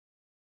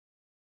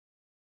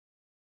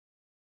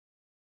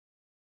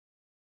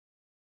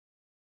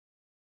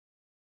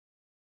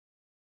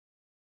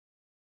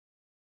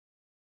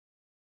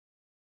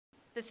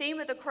The theme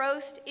of the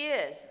Krost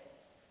is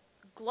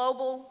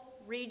global,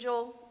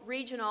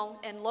 regional,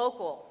 and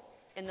local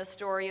in the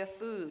story of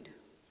food.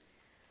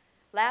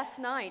 Last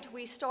night,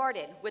 we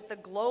started with the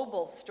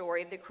global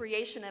story of the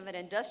creation of an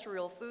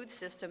industrial food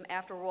system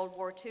after World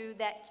War II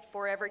that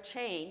forever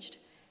changed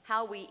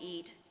how we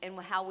eat and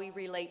how we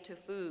relate to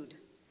food.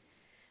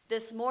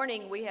 This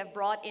morning, we have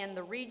brought in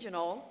the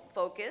regional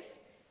focus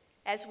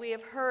as we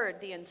have heard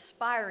the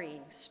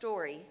inspiring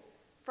story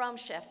from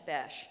Chef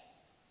Besh.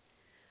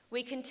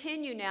 We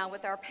continue now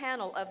with our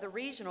panel of the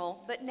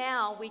regional, but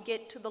now we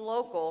get to the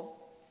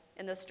local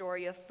in the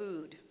story of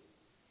food.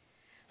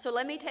 So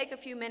let me take a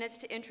few minutes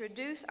to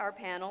introduce our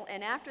panel,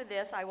 and after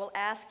this, I will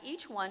ask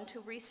each one to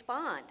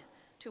respond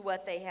to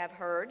what they have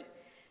heard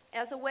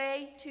as a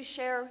way to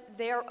share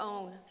their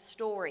own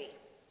story.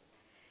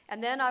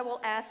 And then I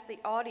will ask the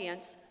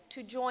audience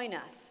to join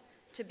us,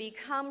 to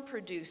become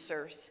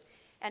producers,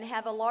 and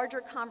have a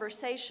larger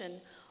conversation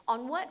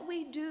on what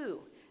we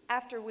do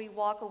after we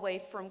walk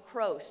away from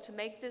Krost to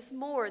make this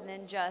more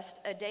than just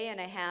a day and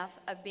a half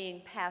of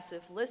being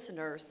passive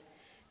listeners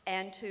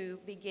and to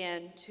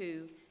begin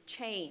to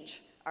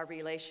change our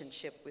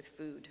relationship with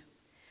food.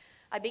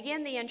 I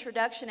begin the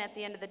introduction at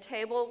the end of the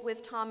table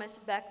with Thomas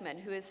Beckman,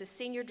 who is the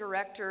Senior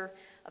Director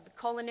of the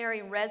Culinary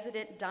and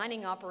Resident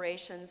Dining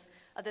Operations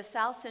of the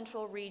South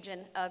Central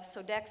region of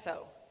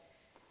Sodexo.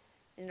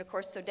 And of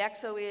course,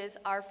 Sodexo is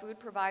our food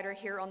provider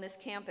here on this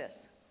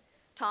campus.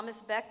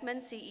 Thomas Beckman,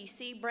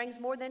 CEC, brings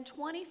more than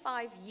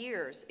 25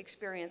 years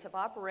experience of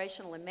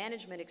operational and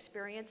management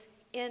experience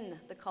in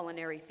the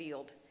culinary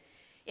field.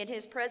 In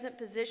his present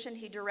position,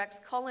 he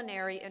directs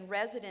culinary and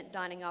resident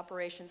dining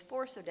operations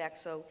for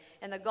Sodexo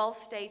in the Gulf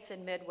States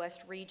and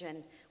Midwest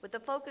region, with a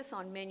focus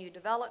on menu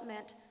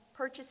development,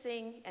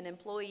 purchasing, and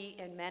employee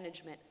and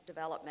management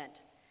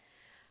development.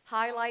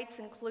 Highlights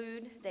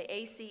include the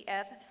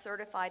ACF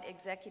Certified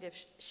Executive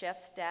Chef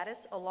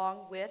status,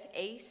 along with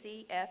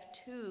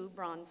ACF2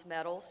 bronze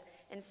medals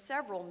and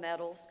several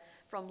medals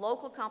from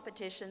local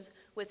competitions,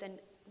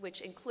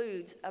 which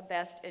includes a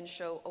Best in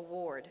Show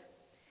award.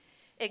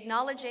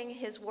 Acknowledging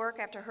his work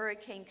after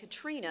Hurricane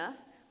Katrina,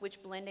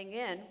 which blending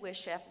in with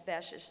Chef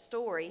Besh's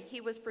story,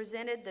 he was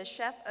presented the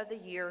Chef of the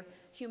Year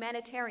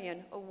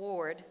Humanitarian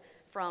Award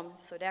from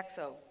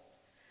Sodexo.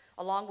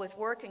 Along with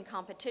work in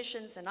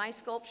competitions and ice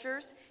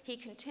sculptures, he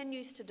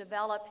continues to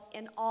develop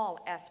in all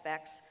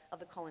aspects of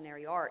the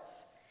culinary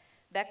arts.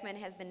 Beckman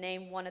has been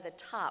named one of the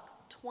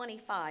top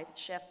 25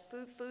 chef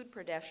food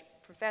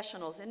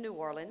professionals in New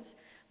Orleans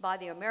by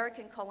the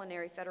American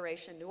Culinary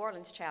Federation New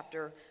Orleans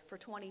chapter for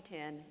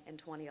 2010 and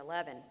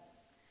 2011.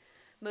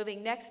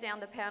 Moving next down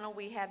the panel,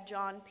 we have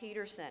John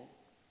Peterson.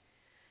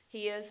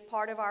 He is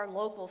part of our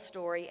local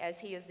story as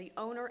he is the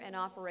owner and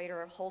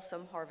operator of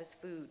Wholesome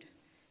Harvest Food.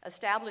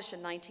 Established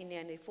in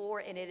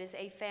 1994, and it is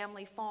a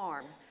family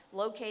farm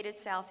located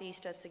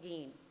southeast of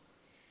Seguin.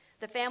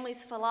 The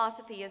family's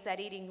philosophy is that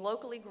eating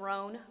locally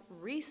grown,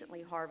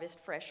 recently harvested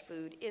fresh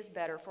food is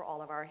better for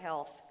all of our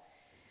health.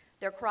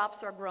 Their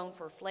crops are grown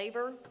for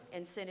flavor,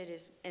 and since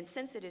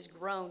it is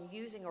grown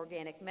using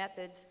organic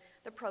methods,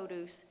 the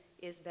produce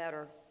is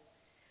better.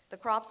 The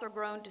crops are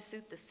grown to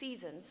suit the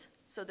seasons,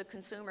 so the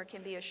consumer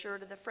can be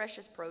assured of the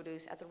freshest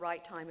produce at the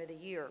right time of the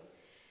year.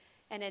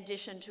 In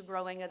addition to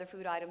growing other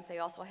food items, they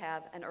also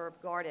have an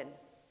herb garden.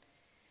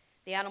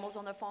 The animals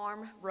on the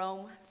farm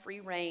roam free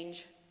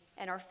range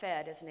and are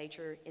fed as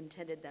nature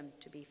intended them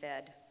to be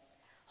fed.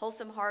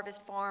 Wholesome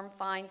Harvest Farm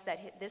finds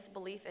that this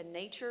belief in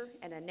nature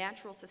and a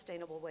natural,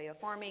 sustainable way of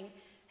farming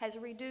has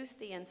reduced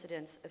the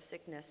incidence of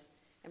sickness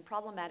and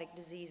problematic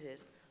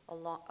diseases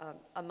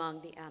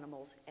among the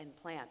animals and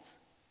plants.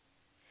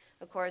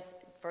 Of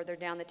course, further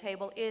down the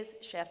table is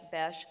Chef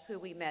Besh, who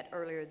we met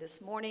earlier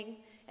this morning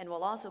and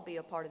will also be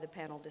a part of the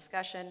panel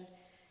discussion.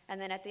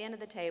 And then at the end of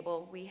the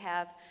table, we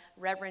have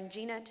Reverend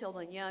Gina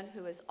Tillman-Young,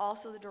 who is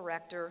also the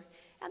director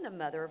and the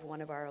mother of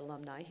one of our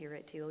alumni here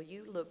at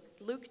TLU,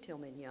 Luke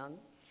Tillman-Young.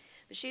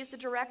 She is the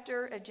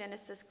director of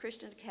Genesis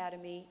Christian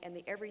Academy and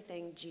the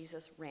Everything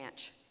Jesus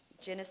Ranch.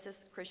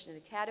 Genesis Christian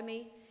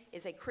Academy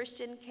is a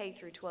Christian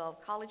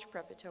K-12 college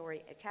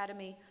preparatory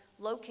academy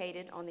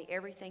located on the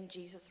Everything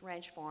Jesus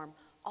Ranch farm,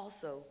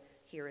 also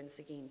here in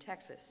Seguin,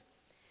 Texas.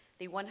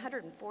 The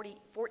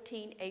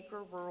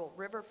 114-acre rural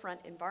riverfront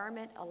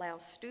environment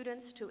allows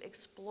students to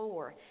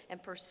explore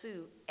and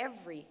pursue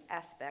every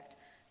aspect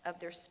of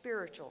their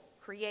spiritual,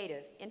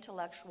 creative,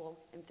 intellectual,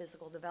 and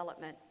physical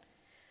development.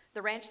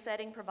 The ranch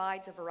setting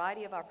provides a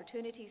variety of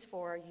opportunities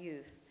for our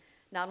youth.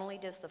 Not only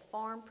does the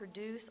farm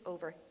produce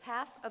over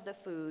half of the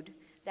food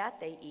that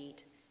they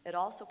eat, it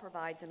also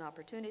provides an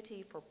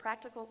opportunity for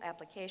practical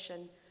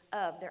application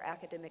of their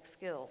academic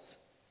skills.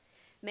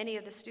 Many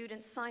of the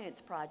students'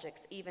 science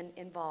projects even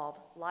involve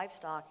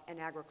livestock and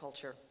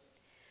agriculture.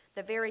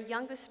 The very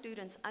youngest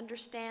students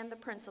understand the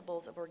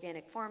principles of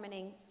organic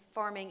farming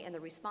and the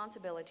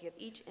responsibility of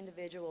each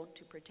individual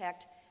to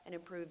protect and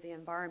improve the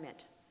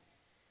environment.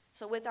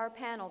 So with our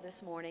panel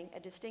this morning, a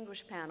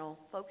distinguished panel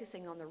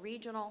focusing on the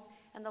regional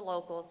and the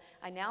local,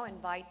 I now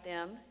invite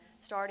them,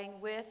 starting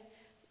with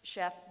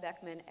Chef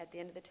Beckman at the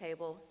end of the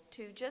table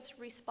to just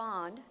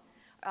respond.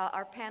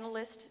 Our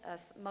panelists,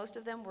 most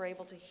of them were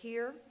able to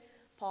hear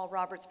Paul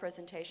Roberts'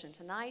 presentation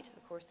tonight.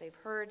 Of course, they've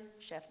heard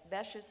Chef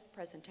Besh's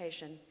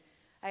presentation.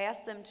 I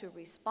asked them to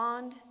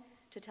respond,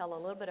 to tell a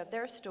little bit of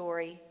their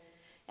story,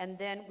 and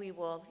then we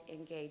will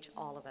engage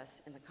all of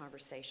us in the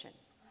conversation.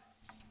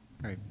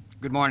 Great.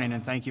 Good morning,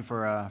 and thank you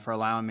for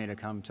allowing me to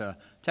come to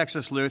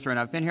Texas Lutheran.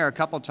 I've been here a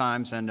couple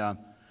times, and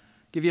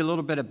give you a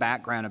little bit of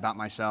background about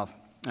myself.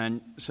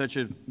 And such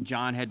as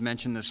John had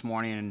mentioned this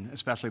morning, and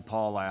especially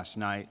Paul last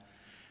night,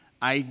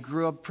 I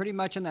grew up pretty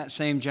much in that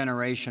same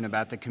generation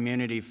about the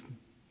community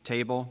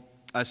table,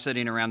 us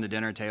sitting around the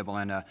dinner table.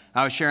 And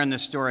I was sharing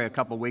this story a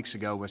couple weeks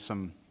ago with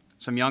some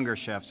younger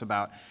chefs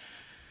about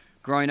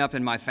growing up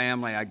in my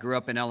family. I grew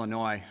up in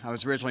Illinois. I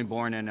was originally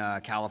born in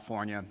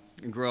California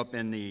and grew up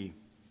in the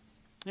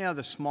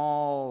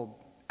small,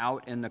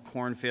 out in the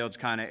cornfields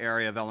kind of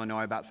area of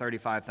Illinois, about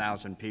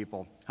 35,000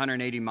 people,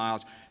 180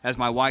 miles, as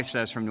my wife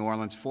says, from New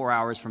Orleans, 4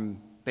 hours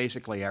from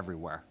basically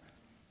everywhere.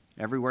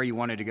 Everywhere you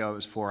wanted to go, it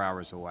was 4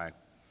 hours away.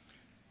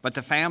 But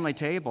the family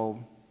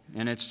table,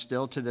 and it's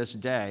still to this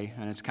day,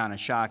 and it's kind of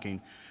shocking,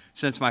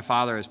 since my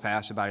father has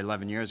passed about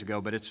 11 years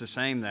ago, but it's the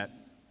same that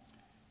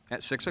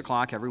at 6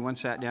 o'clock, everyone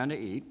sat down to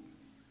eat.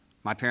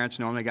 My parents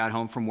normally got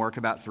home from work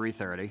about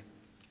 3:30.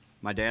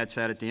 My dad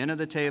sat at the end of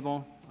the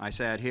table. I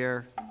sat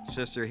here,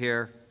 sister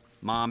here,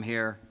 mom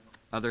here,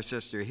 other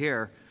sister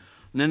here.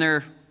 And then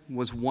there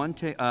was one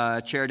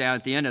chair down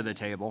at the end of the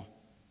table.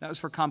 That was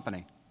for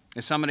company.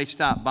 If somebody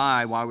stopped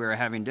by while we were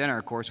having dinner,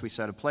 of course, we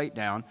set a plate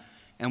down,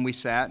 and we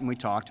sat and we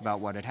talked about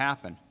what had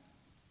happened.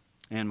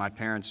 And my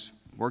parents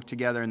worked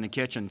together in the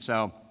kitchen.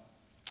 So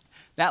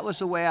that was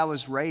the way I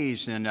was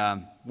raised. And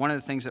one of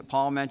the things that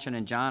Paul mentioned,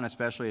 and John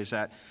especially, is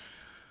that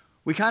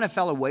we kind of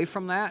fell away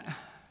from that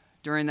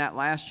during that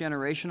last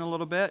generation a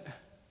little bit.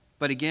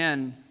 But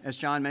again, as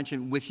John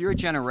mentioned, with your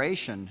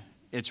generation,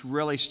 it's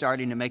really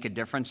starting to make a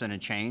difference and a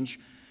change.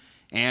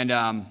 And,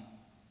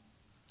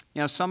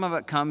 some of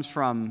it comes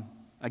from,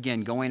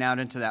 again, going out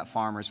into that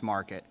farmer's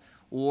market.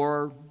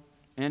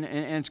 And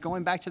it's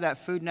going back to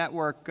that Food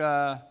Network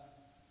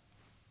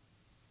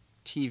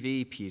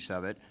TV piece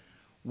of it.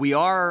 We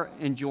are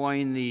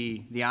enjoying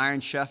the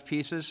Iron Chef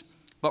pieces,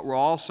 but we're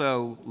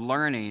also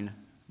learning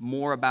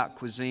more about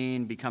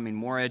cuisine, becoming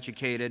more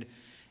educated.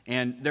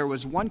 And there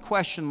was one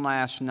question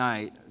last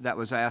night that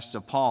was asked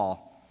of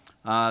Paul.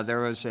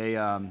 There was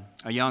a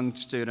young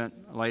student,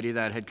 a lady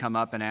that had come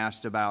up and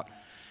asked about,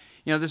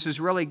 this is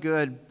really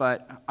good,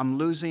 but I'm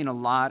losing a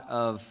lot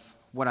of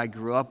what I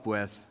grew up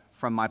with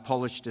from my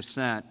Polish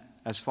descent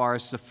as far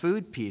as the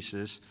food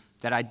pieces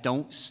that I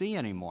don't see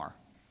anymore.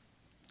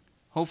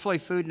 Hopefully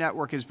Food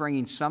Network is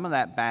bringing some of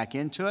that back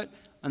into it.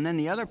 And then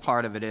the other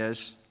part of it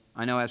is,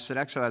 I know as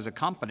Sodexo as a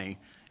company,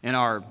 in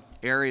our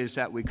areas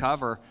that we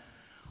cover,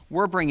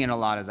 we're bringing a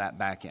lot of that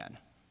back in.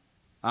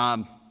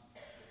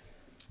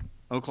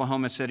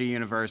 Oklahoma City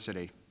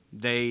University,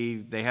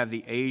 they have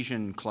the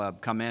Asian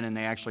club come in and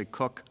they actually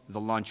cook the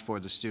lunch for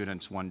the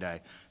students one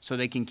day so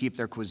they can keep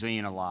their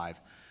cuisine alive.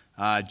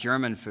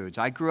 German foods.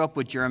 I grew up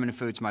with German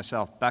foods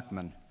myself,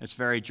 Beckman. It's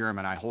very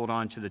German. I hold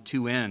on to the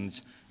two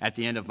N's at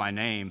the end of my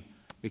name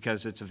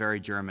because it's a very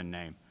German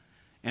name.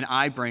 And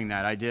I bring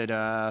that. I did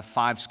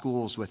 5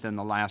 schools within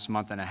the last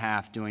month and a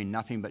half doing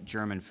nothing but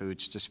German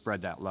foods to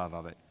spread that love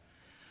of it.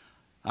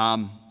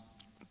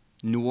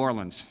 New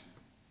Orleans,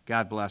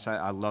 God bless,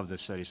 I love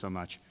this city so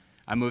much.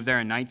 I moved there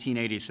in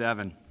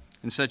 1987,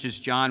 and such as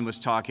John was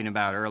talking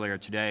about earlier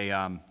today,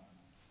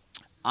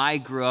 I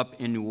grew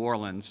up in New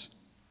Orleans,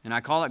 and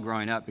I call it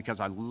growing up because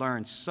I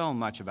learned so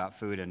much about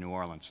food in New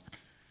Orleans.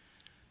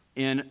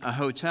 In a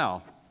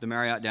hotel, the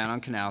Marriott down on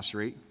Canal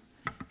Street,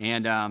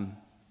 and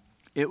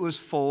it was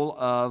full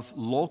of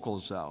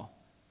locals though,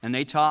 and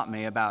they taught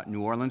me about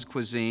New Orleans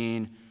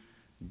cuisine,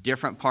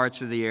 different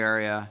parts of the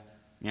area,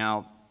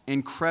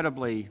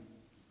 incredibly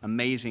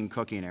amazing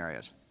cooking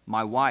areas.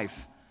 My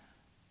wife,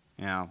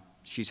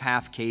 she's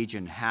half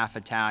Cajun, half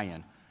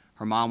Italian.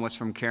 Her mom was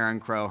from Karen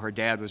Crow. Her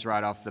dad was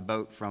right off the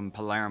boat from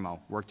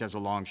Palermo, worked as a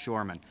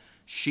longshoreman.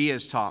 She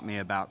has taught me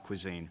about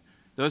cuisine.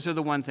 Those are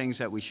the one things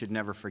that we should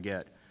never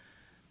forget.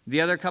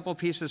 The other couple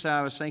pieces that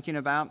I was thinking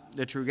about,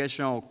 the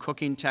traditional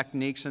cooking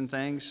techniques and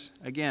things,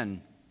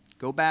 again,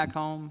 go back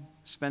home,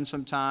 spend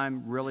some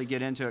time, really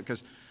get into it,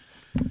 because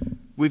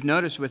we've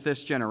noticed with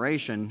this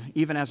generation,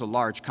 even as a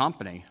large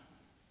company,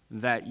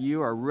 that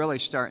you are really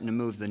starting to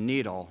move the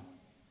needle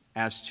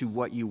as to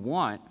what you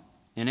want.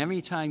 And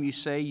every time you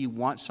say you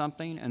want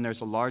something and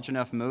there's a large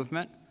enough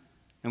movement,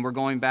 and we're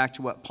going back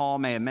to what Paul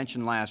may have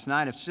mentioned last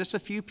night, if it's just a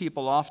few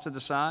people off to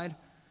the side,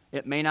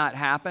 it may not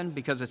happen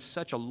because it's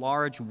such a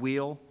large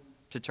wheel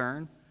to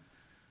turn.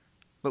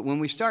 But when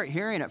we start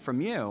hearing it from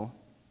you,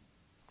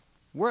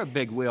 we're a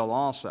big wheel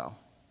also.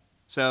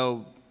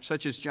 So,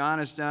 such as John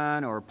has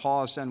done or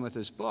Paul has done with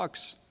his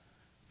books,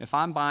 if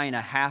I'm buying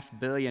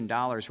 $500 million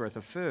worth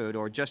of food,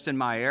 or just in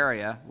my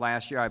area,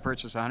 last year I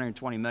purchased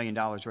 $120 million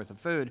worth of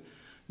food,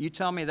 you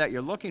tell me that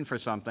you're looking for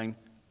something,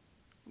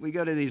 we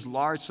go to these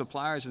large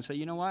suppliers and say,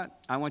 you know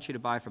what? I want you to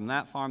buy from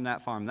that farm,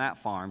 that farm, that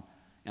farm,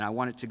 and I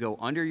want it to go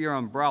under your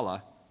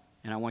umbrella,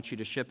 and I want you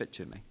to ship it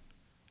to me.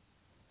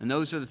 And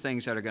those are the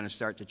things that are going to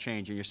start to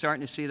change. And you're starting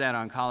to see that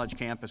on college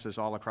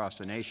campuses all across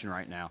the nation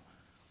right now.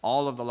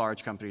 All of the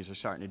large companies are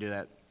starting to do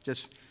that.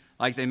 Just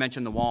like they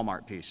mentioned the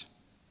Walmart piece.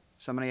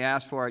 Somebody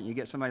asks for it, and you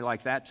get somebody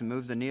like that to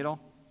move the needle,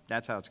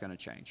 that's how it's going to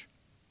change.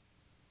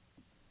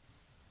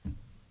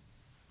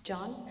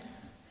 John?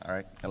 All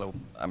right. Hello.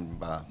 I'm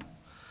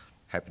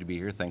happy to be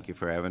here. Thank you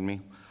for having me.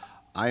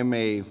 I'm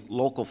a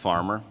local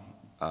farmer,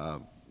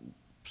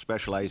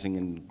 specializing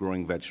in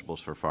growing vegetables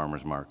for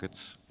farmers markets.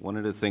 One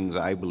of the things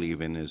I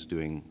believe in is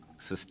doing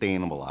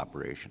sustainable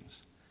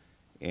operations.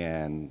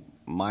 And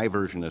my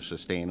version of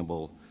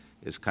sustainable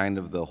is kind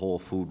of the whole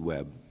food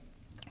web.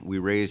 We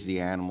raise the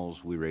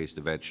animals, we raise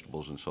the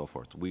vegetables, and so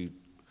forth. We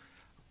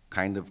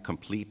kind of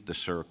complete the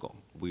circle.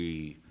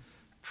 We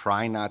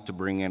try not to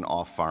bring in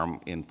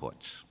off-farm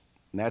inputs.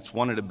 And that's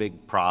one of the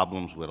big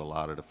problems with a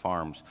lot of the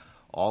farms.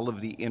 All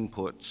of the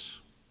inputs,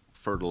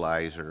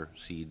 fertilizer,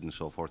 seed, and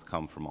so forth,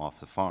 come from off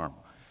the farm.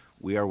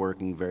 We are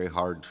working very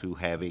hard to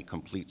have a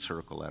complete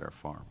circle at our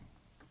farm.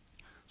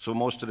 So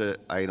most of the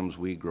items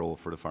we grow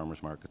for the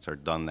farmers markets are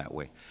done that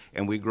way.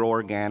 And we grow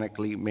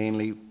organically,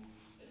 mainly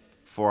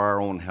for our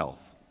own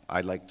health.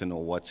 I'd like to know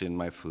what's in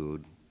my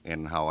food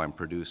and how I'm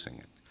producing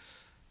it.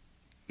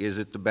 Is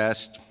it the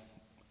best?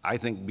 I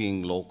think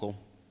being local,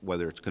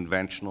 whether it's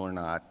conventional or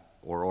not,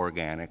 or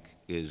organic,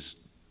 is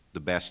the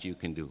best you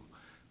can do.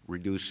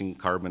 Reducing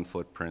carbon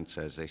footprints,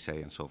 as they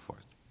say, and so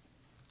forth.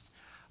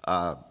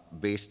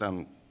 Based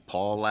on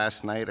Paul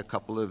last night, a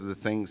couple of the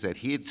things that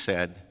he had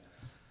said,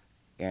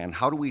 and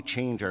how do we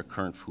change our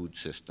current food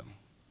system?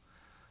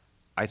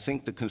 I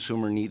think the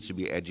consumer needs to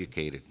be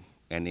educated,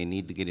 and they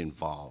need to get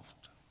involved.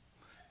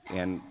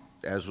 And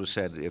as was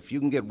said, if you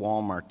can get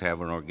Walmart to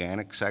have an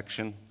organic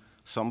section,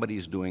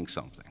 somebody's doing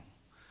something.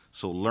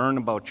 So learn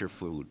about your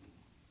food.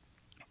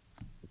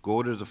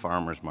 Go to the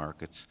farmers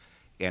markets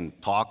and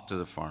talk to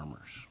the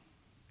farmers.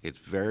 It's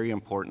very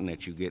important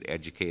that you get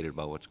educated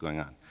about what's going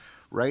on.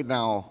 Right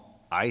now,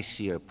 I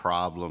see a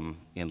problem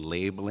in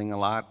labeling a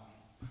lot.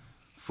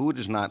 Food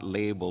is not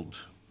labeled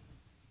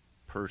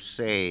per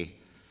se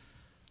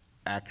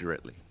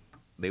accurately.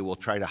 They will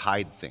try to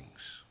hide things,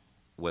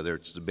 whether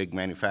it's the big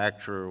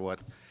manufacturer or what.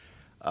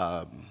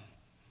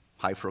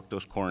 High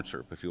fructose corn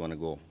syrup, if you want to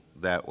go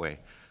that way.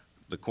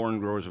 The Corn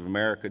Growers of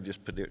America just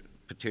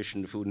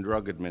petitioned the Food and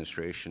Drug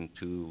Administration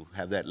to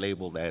have that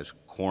labeled as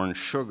corn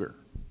sugar,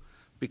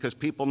 because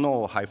people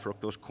know high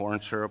fructose corn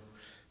syrup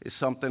is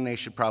something they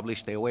should probably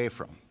stay away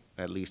from,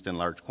 at least in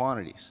large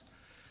quantities.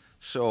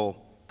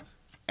 So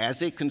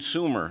as a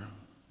consumer,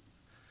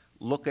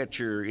 look at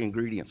your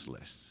ingredients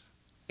list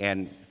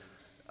and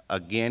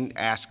again,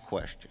 ask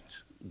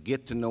questions,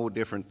 get to know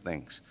different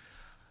things.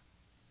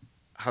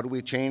 How do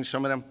we change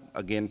some of them?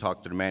 Again,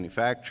 talk to the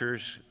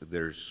manufacturers.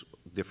 There's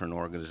different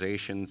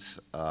organizations.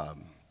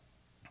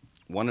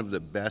 One of the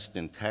best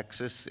in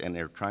Texas, and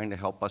they're trying to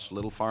help us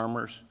little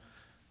farmers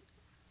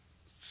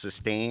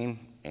sustain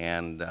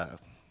and,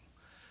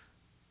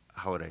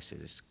 how would I say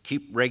this,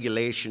 keep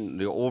regulation,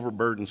 the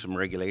overburdensome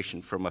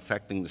regulation from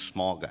affecting the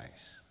small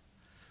guys.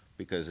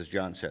 Because as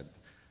John said,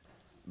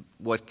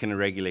 what can the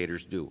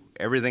regulators do?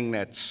 Everything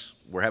that's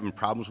we're having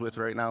problems with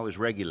right now is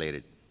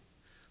regulated.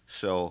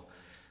 So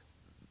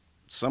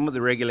some of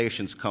the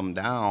regulations come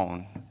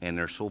down and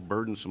they're so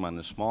burdensome on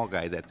the small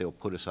guy that they'll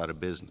put us out of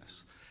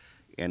business.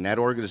 And that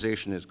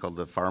organization is called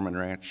the Farm and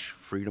Ranch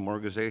Freedom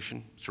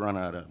Organization. It's run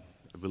out of,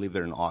 I believe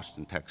they're in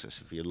Austin,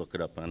 Texas, if you look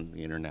it up on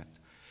the internet.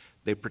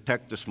 They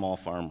protect the small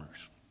farmers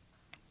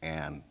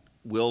and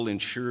will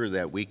ensure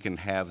that we can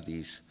have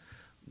these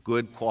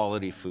good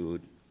quality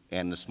food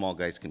and the small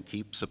guys can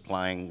keep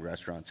supplying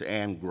restaurants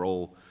and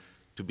grow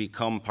to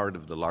become part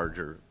of the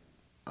larger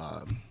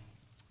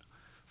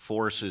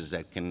forces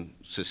that can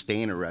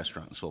sustain a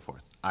restaurant and so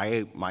forth.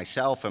 I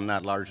myself am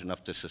not large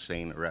enough to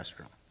sustain a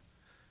restaurant.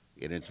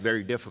 And it's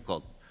very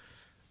difficult.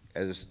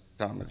 As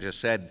Tom just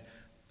said,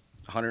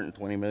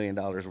 $120 million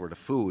worth of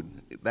food,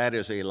 that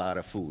is a lot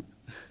of food.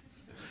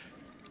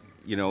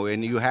 You know,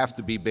 and you have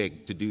to be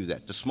big to do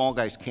that. The small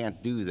guys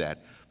can't do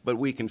that, but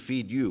we can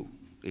feed you.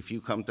 If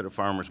you come to the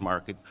farmer's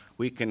market,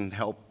 we can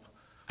help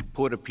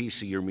put a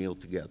piece of your meal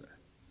together.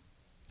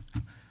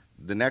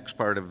 The next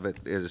part of it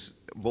is,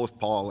 both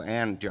Paul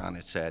and John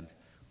had said,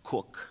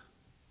 cook.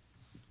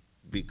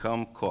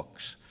 Become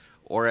cooks,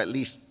 or at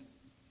least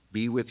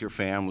be with your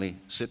family,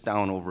 sit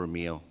down over a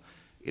meal.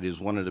 It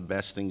is one of the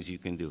best things you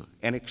can do.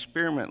 And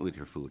experiment with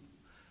your food.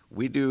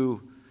 We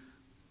do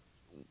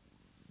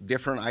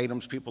different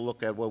items. People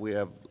look at what we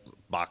have,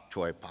 bok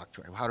choy.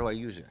 How do I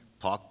use it?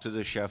 Talk to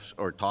the chefs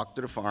or talk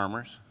to the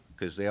farmers,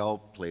 because they all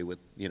play with,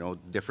 you know,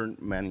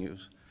 different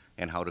menus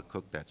and how to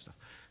cook that stuff.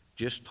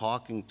 Just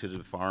talking to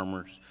the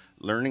farmers,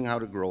 learning how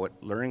to grow it,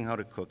 learning how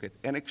to cook it,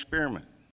 and experiment.